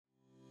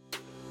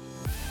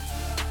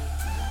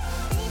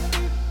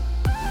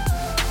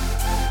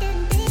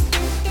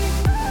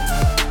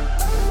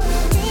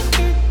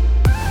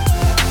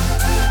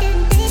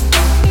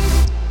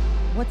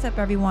What's up,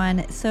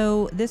 everyone?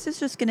 So this is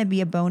just going to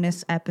be a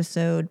bonus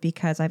episode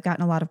because I've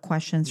gotten a lot of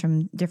questions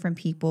from different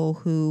people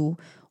who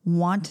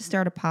want to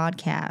start a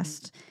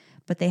podcast,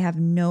 but they have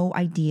no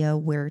idea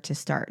where to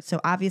start. So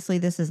obviously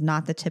this is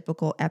not the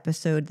typical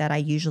episode that I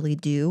usually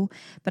do,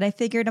 but I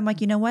figured, I'm like,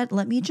 you know what?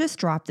 Let me just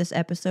drop this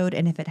episode,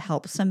 and if it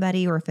helps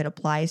somebody or if it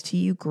applies to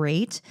you,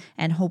 great.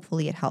 And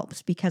hopefully it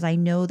helps, because I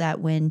know that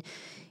when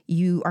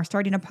you are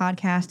starting a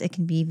podcast, it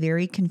can be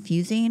very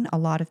confusing. A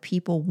lot of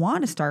people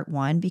want to start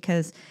one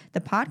because the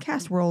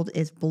podcast world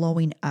is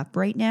blowing up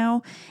right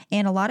now.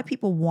 And a lot of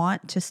people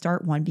want to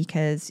start one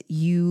because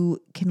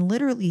you can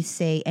literally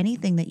say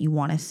anything that you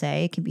want to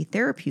say. It can be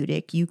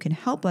therapeutic. You can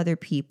help other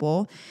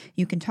people.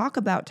 You can talk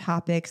about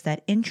topics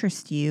that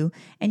interest you,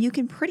 and you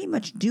can pretty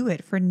much do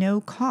it for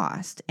no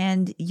cost.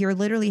 And you're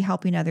literally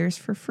helping others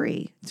for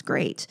free. It's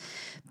great.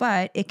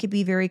 But it could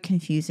be very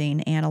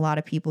confusing, and a lot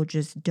of people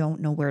just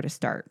don't know where to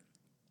start.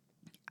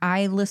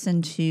 I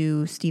listened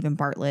to Stephen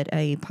Bartlett,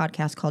 a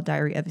podcast called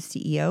Diary of a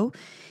CEO,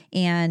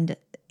 and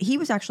he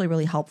was actually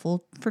really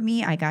helpful for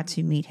me. I got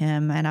to meet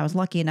him, and I was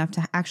lucky enough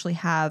to actually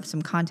have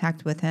some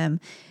contact with him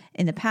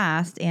in the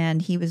past,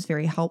 and he was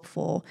very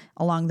helpful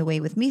along the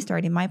way with me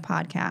starting my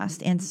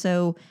podcast. And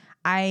so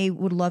I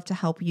would love to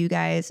help you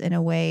guys in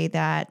a way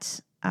that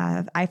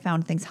I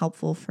found things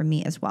helpful for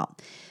me as well.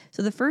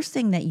 So the first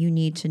thing that you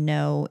need to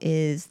know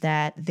is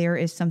that there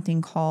is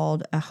something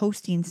called a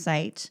hosting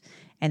site,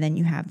 and then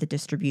you have the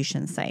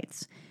distribution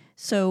sites.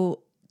 So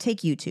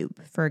take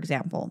YouTube, for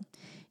example.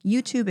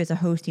 YouTube is a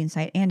hosting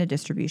site and a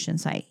distribution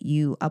site.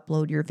 You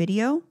upload your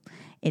video,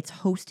 it's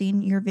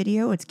hosting your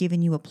video, it's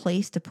giving you a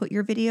place to put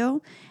your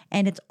video,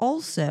 and it's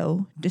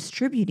also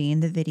distributing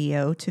the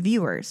video to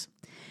viewers.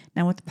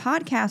 Now, with the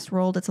podcast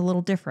world, it's a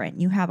little different.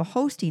 You have a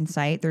hosting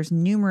site. There's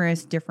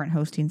numerous different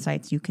hosting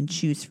sites you can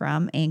choose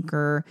from: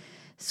 Anchor,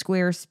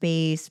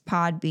 Squarespace,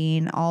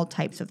 Podbean, all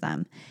types of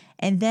them.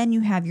 And then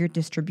you have your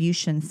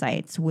distribution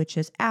sites, which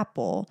is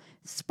Apple,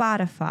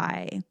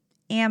 Spotify,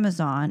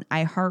 Amazon,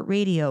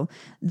 iHeartRadio.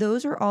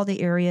 Those are all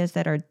the areas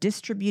that are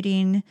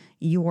distributing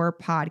your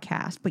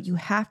podcast, but you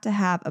have to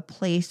have a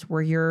place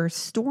where you're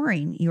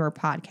storing your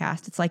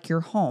podcast. It's like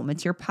your home.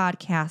 It's your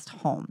podcast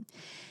home.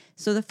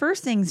 So the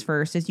first things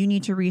first is you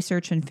need to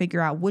research and figure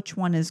out which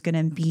one is going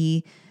to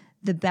be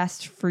the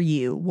best for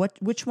you.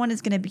 Which one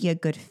is going to be a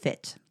good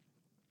fit.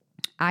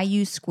 I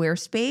use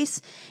Squarespace,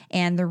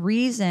 and the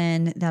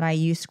reason that I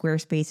use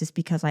Squarespace is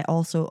because I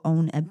also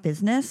own a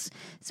business,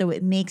 so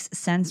it makes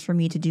sense for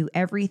me to do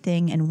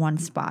everything in one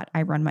spot.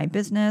 I run my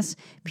business.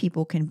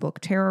 People can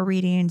book tarot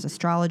readings,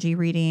 astrology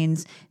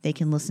readings. They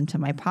can listen to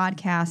my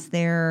podcast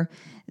there.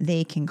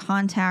 They can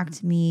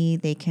contact me.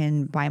 They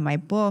can buy my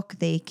book.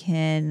 They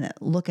can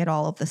look at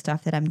all of the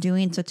stuff that I'm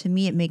doing. So to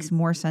me, it makes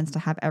more sense to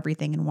have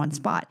everything in one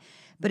spot.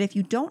 But if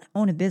you don't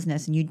own a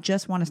business and you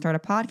just want to start a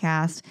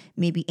podcast,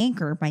 maybe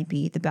Anchor might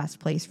be the best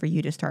place for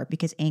you to start,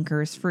 because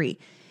Anchor is free.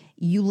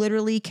 You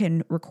literally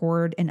can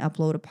record and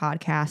upload a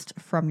podcast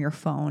from your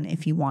phone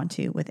if you want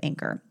to with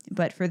Anchor.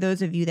 But for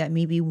those of you that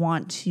maybe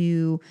want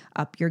to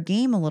up your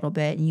game a little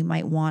bit, and you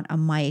might want a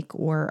mic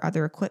or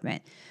other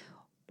equipment,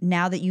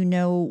 now that you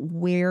know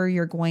where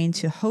you're going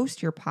to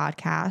host your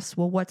podcast,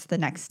 well, what's the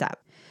next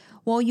step?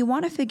 Well, you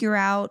want to figure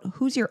out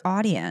who's your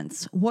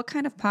audience. What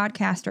kind of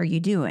podcast are you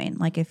doing?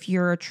 Like if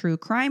you're a true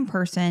crime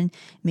person,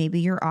 maybe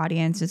your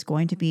audience is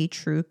going to be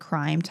true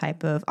crime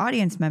type of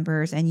audience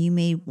members, and you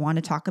may want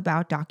to talk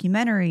about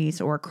documentaries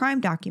or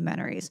crime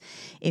documentaries.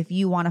 If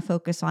you want to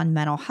focus on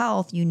mental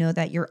health, you know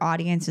that your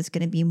audience is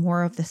going to be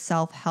more of the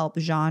self-help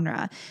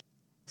genre.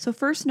 So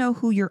first, know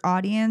who your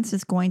audience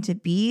is going to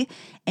be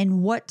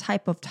and what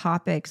type of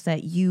topics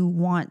that you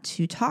want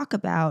to talk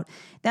about.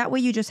 That way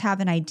you just have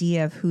an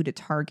idea of who to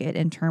target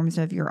in terms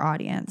of your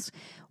audience.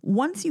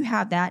 Once you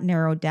have that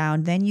narrowed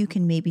down, then you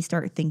can maybe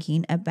start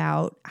thinking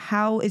about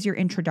how is your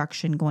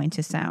introduction going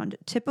to sound.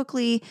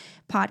 Typically,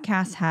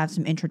 podcasts have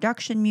some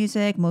introduction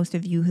music. Most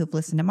of you who've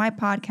listened to my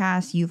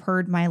podcast, you've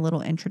heard my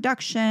little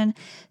introduction.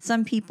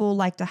 Some people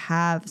like to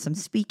have some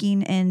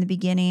speaking in the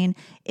beginning.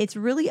 It's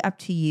really up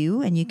to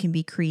you, and you can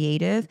be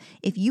creative.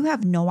 If you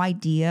have no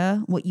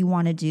idea what you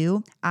want to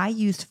do, I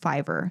used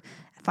Fiverr.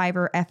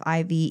 Fiverr,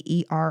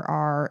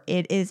 Fiverr.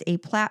 It is a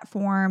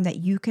platform that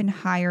you can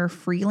hire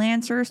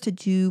freelancers to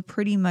do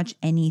pretty much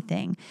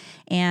anything.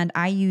 And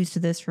I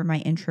used this for my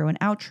intro and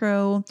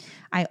outro.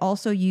 I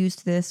also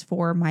used this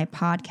for my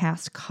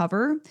podcast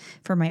cover,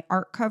 for my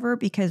art cover,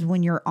 because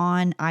when you're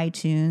on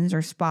iTunes or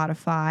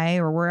Spotify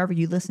or wherever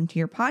you listen to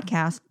your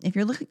podcast, if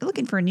you're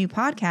looking for a new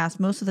podcast,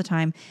 most of the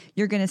time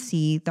you're going to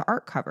see the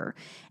art cover.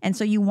 And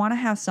so you want to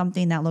have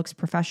something that looks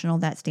professional,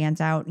 that stands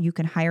out. You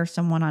can hire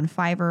someone on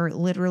Fiverr.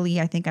 Literally,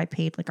 I think I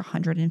paid like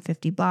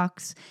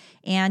 $150,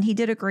 and he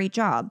did a great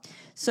job.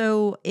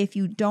 So if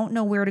you don't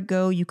know where to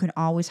go, you can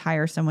always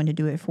hire someone to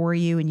do it for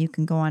you, and you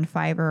can go on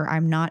Fiverr.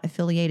 I'm not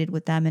affiliated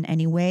with them in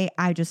any way.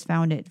 I just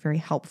found it very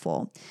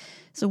helpful.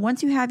 So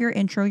once you have your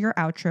intro, your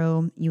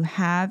outro, you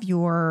have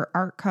your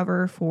art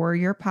cover for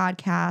your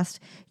podcast,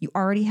 you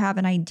already have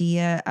an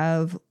idea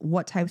of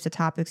what types of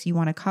topics you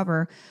want to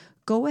cover.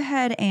 go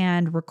ahead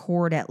and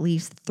record at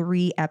least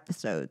 3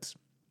 episodes.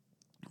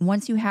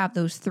 Once you have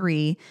those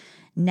 3,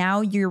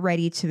 now you're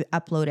ready to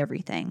upload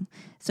everything.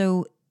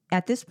 So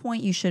at this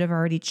point, you should have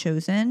already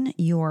chosen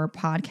your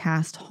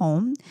podcast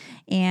home,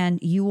 and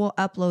you will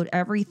upload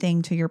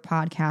everything to your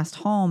podcast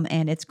home,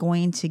 and it's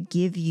going to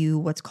give you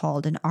what's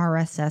called an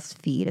RSS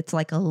feed. It's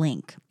like a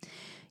link.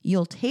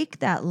 You'll take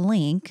that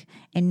link,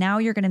 and now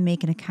you're going to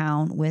make an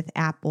account with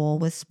Apple,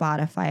 with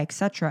Spotify,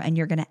 etc., and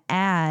you're going to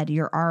add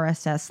your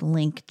RSS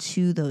link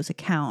to those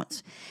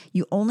accounts.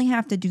 You only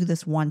have to do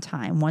this one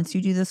time. Once you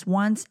do this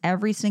once,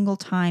 every single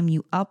time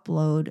you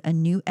upload a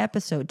new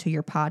episode to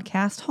your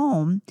podcast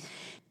home,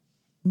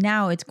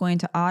 now it's going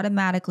to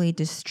automatically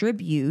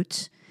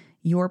distribute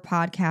your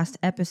podcast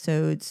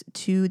episodes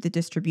to the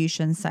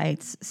distribution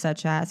sites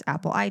such as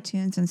Apple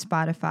iTunes and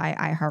Spotify,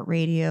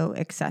 iHeartRadio,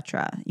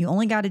 etc. You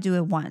only got to do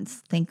it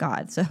once, thank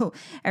God. So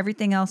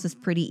everything else is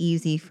pretty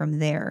easy from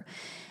there.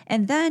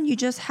 And then you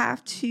just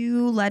have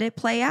to let it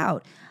play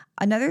out.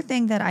 Another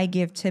thing that I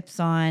give tips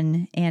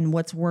on and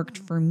what's worked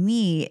for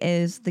me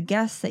is the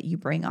guests that you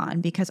bring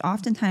on, because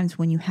oftentimes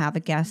when you have a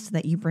guest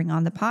that you bring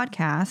on the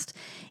podcast,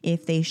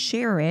 if they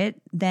share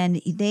it,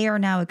 then they are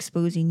now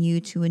exposing you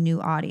to a new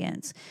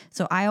audience.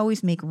 So I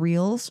always make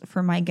reels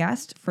for my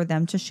guests for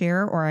them to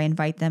share, or I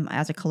invite them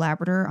as a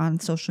collaborator on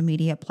social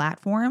media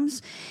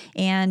platforms.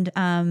 And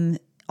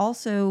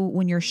also,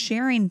 when you're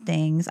sharing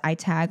things, I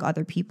tag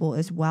other people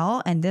as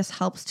well, and this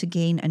helps to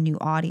gain a new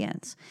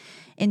audience.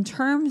 In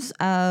terms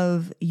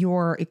of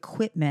your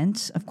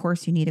equipment, of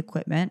course you need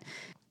equipment.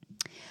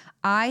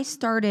 I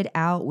started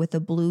out with a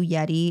Blue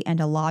Yeti and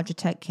a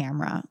Logitech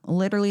camera.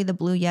 Literally, the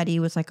Blue Yeti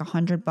was like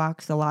 $100.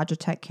 The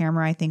Logitech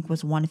camera, I think,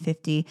 was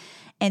 $150.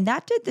 And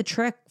that did the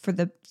trick for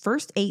the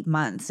first 8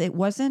 months. It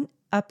wasn't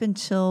up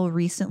until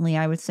recently,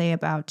 I would say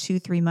about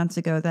 2-3 months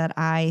ago, that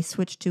I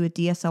switched to a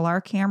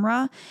DSLR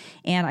camera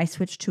and I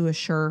switched to a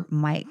Shure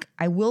mic.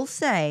 I will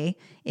say,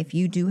 if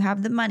you do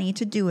have the money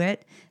to do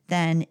it,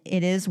 then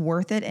it is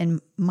worth it in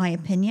my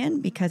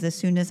opinion, because as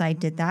soon as I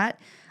did that,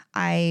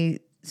 I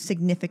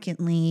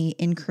significantly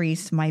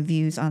increased my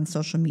views on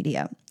social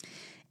media.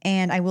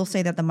 And I will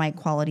say that the mic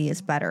quality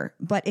is better.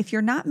 But if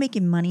you're not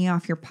making money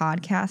off your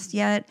podcast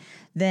yet,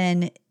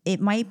 then it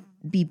might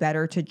be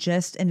better to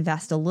just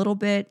invest a little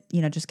bit,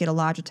 just get a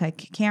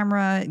Logitech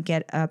camera,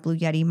 get a Blue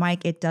Yeti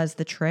mic. It does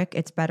the trick.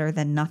 It's better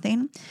than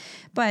nothing.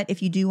 But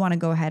if you do want to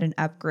go ahead and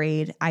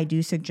upgrade, I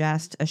do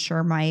suggest a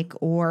Shure mic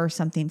or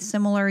something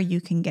similar.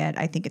 You can get,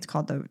 I think it's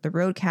called the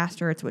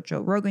Rodecaster. It's what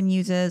Joe Rogan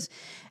uses.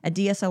 A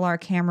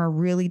DSLR camera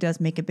really does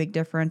make a big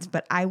difference,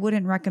 but I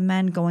wouldn't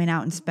recommend going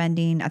out and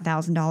spending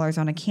 $1,000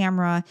 on a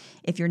camera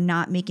if you're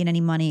not making any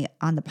money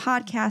on the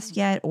podcast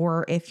yet,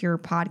 or if your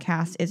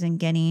podcast isn't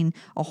getting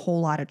a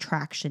whole lot of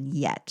traction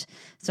yet.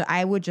 So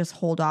I would just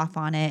hold off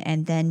on it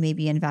and then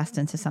maybe invest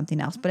into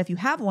something else. But if you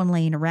have one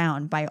laying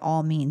around, by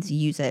all means,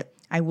 use it.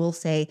 I will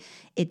say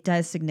it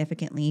does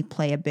significantly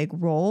play a big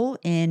role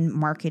in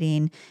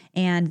marketing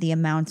and the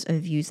amounts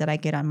of views that I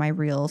get on my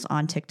reels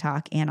on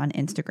TikTok and on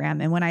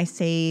Instagram. And when I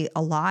say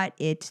a lot,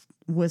 it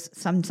was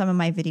some of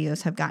my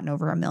videos have gotten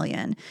over 1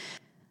 million.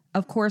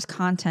 Of course,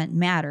 content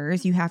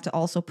matters. You have to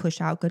also push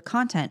out good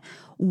content.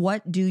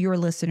 What do your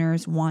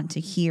listeners want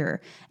to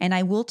hear? And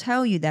I will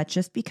tell you that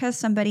just because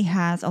somebody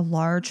has a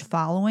large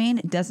following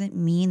doesn't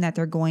mean that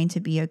they're going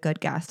to be a good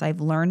guest. I've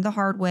learned the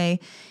hard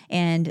way,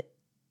 and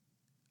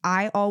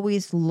I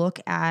always look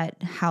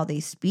at how they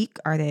speak.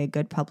 Are they a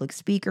good public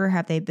speaker?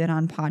 Have they been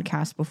on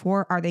podcasts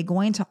before? Are they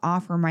going to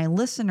offer my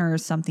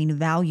listeners something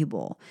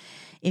valuable?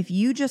 If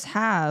you just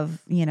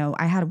have,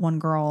 I had one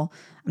girl,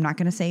 I'm not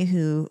going to say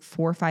who,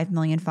 4 or 5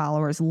 million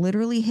followers,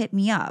 literally hit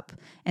me up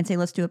and say,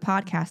 let's do a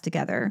podcast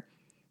together.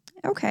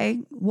 Okay,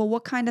 well,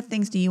 what kind of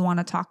things do you want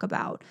to talk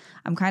about?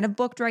 I'm kind of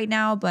booked right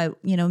now, but,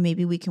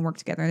 maybe we can work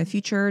together in the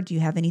future. Do you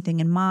have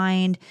anything in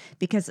mind?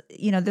 Because,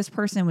 this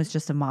person was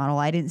just a model.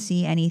 I didn't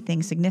see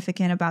anything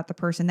significant about the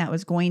person that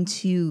was going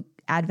to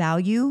add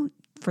value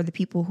for the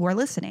people who are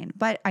listening,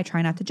 but I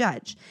try not to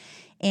judge.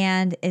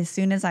 And as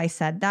soon as I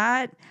said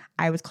that,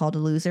 I was called a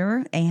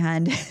loser,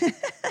 and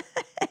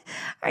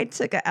I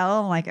took a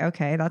L. I'm like,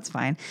 okay, that's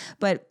fine.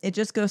 But it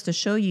just goes to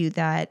show you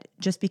that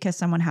just because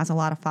someone has a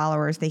lot of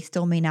followers, they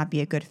still may not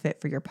be a good fit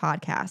for your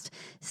podcast.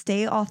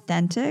 Stay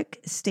authentic,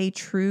 stay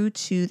true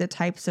to the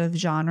types of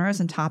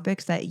genres and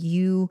topics that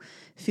you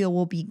feel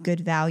will be good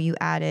value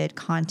added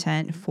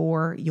content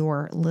for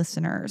your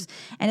listeners.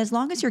 And as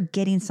long as you're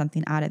getting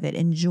something out of it,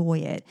 enjoy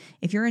it.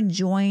 If you're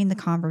enjoying the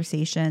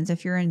conversations,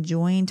 if you're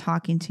enjoying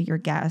talking to your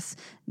guests,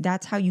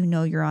 that's how you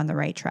know you're on the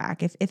right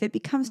track. If it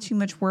becomes too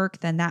much work,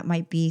 then that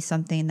might be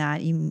something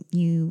that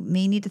you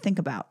may need to think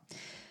about.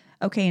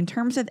 Okay, in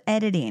terms of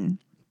editing,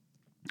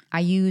 I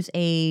use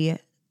a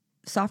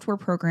software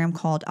program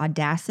called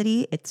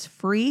Audacity. It's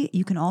free.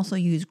 You can also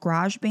use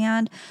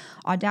GarageBand.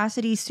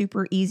 Audacity is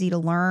super easy to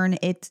learn.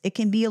 It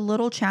can be a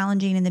little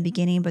challenging in the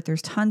beginning, but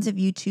there's tons of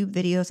YouTube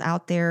videos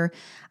out there.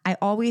 I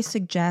always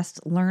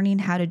suggest learning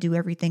how to do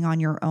everything on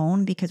your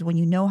own, because when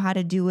you know how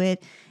to do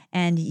it,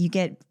 and you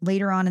get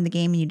later on in the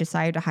game and you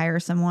decide to hire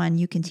someone,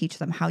 you can teach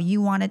them how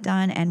you want it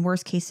done. And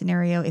worst case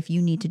scenario, if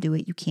you need to do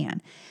it, you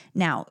can.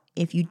 Now,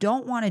 if you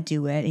don't want to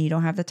do it and you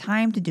don't have the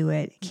time to do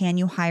it, can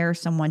you hire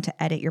someone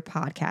to edit your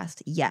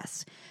podcast?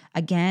 Yes.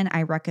 Again,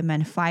 I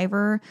recommend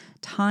Fiverr.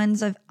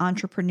 Tons of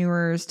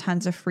entrepreneurs,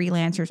 tons of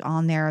freelancers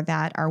on there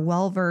that are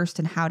well-versed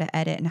in how to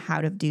edit and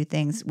how to do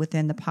things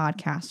within the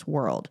podcast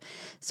world.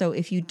 So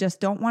if you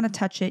just don't want to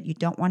touch it, you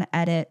don't want to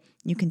edit,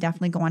 you can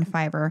definitely go on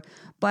Fiverr,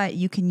 but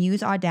you can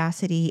use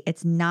Audacity.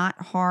 It's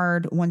not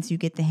hard once you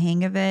get the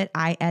hang of it.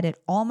 I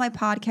edit all my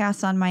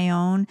podcasts on my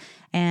own,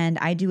 and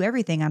I do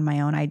everything on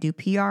my own. I do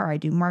PR, I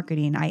do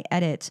marketing, I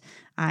edit.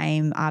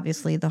 I'm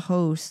obviously the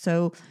host.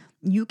 So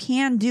you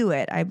can do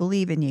it. I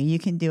believe in you. You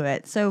can do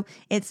it. So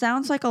it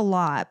sounds like a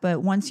lot,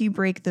 but once you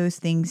break those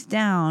things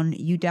down,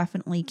 you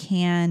definitely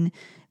can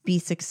be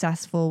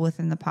successful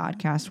within the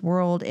podcast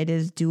world. It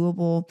is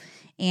doable.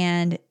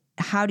 And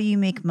how do you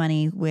make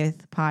money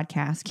with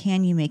podcasts?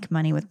 Can you make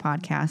money with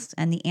podcasts?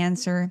 And the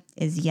answer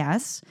is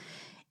yes.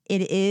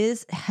 It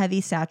is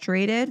heavy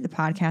saturated. The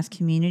podcast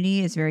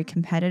community is very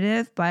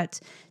competitive, but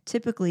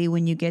typically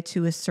when you get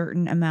to a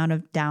certain amount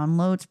of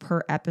downloads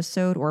per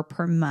episode or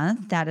per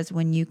month, that is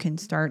when you can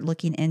start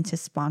looking into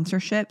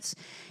sponsorships.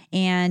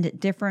 And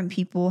different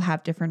people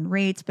have different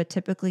rates, but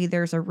typically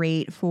there's a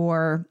rate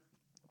for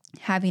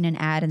having an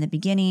ad in the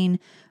beginning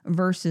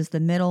versus the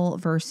middle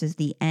versus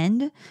the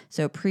end.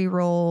 So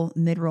pre-roll,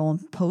 mid-roll,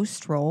 and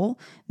post-roll.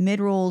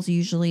 Mid-rolls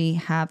usually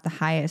have the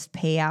highest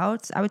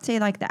payouts. I would say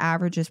like the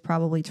average is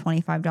probably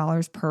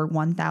 $25 per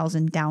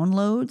 1,000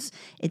 downloads.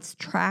 It's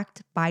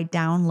tracked by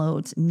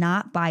downloads,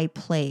 not by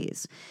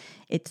plays.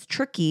 It's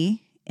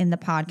tricky in the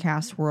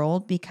podcast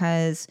world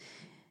because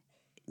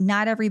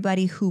not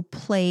everybody who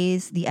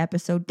plays the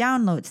episode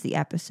downloads the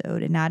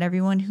episode, and not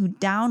everyone who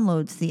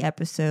downloads the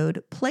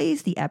episode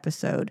plays the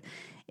episode.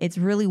 It's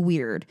really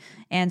weird.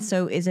 And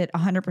so is it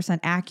 100%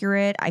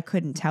 accurate? I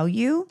couldn't tell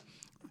you.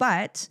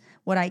 But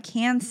what I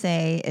can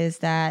say is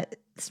that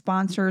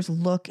sponsors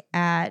look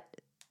at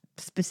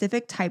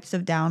specific types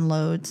of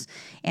downloads,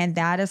 and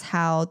that is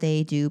how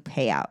they do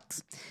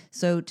payouts.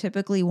 So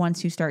typically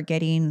once you start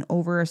getting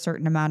over a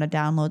certain amount of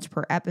downloads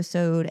per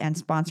episode and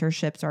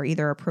sponsorships are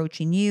either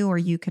approaching you or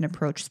you can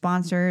approach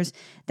sponsors,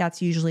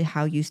 that's usually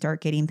how you start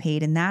getting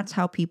paid. And that's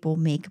how people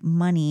make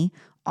money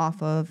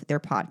off of their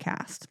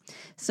podcast.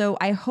 So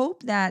I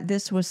hope that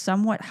this was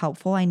somewhat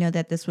helpful. I know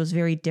that this was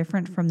very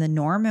different from the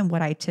norm and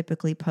what I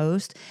typically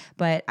post,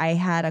 but I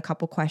had a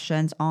couple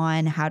questions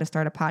on how to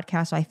start a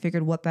podcast. So I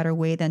figured what better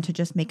way than to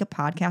just make a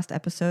podcast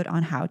episode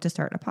on how to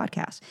start a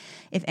podcast.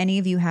 If any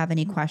of you have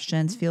any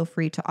questions, feel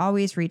free to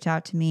always reach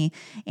out to me.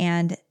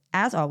 And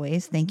as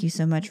always, thank you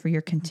so much for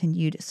your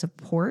continued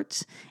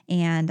support.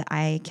 And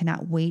I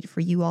cannot wait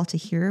for you all to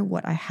hear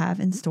what I have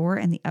in store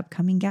and the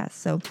upcoming guests.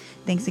 So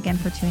thanks again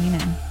for tuning in.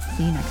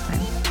 See you next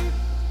time.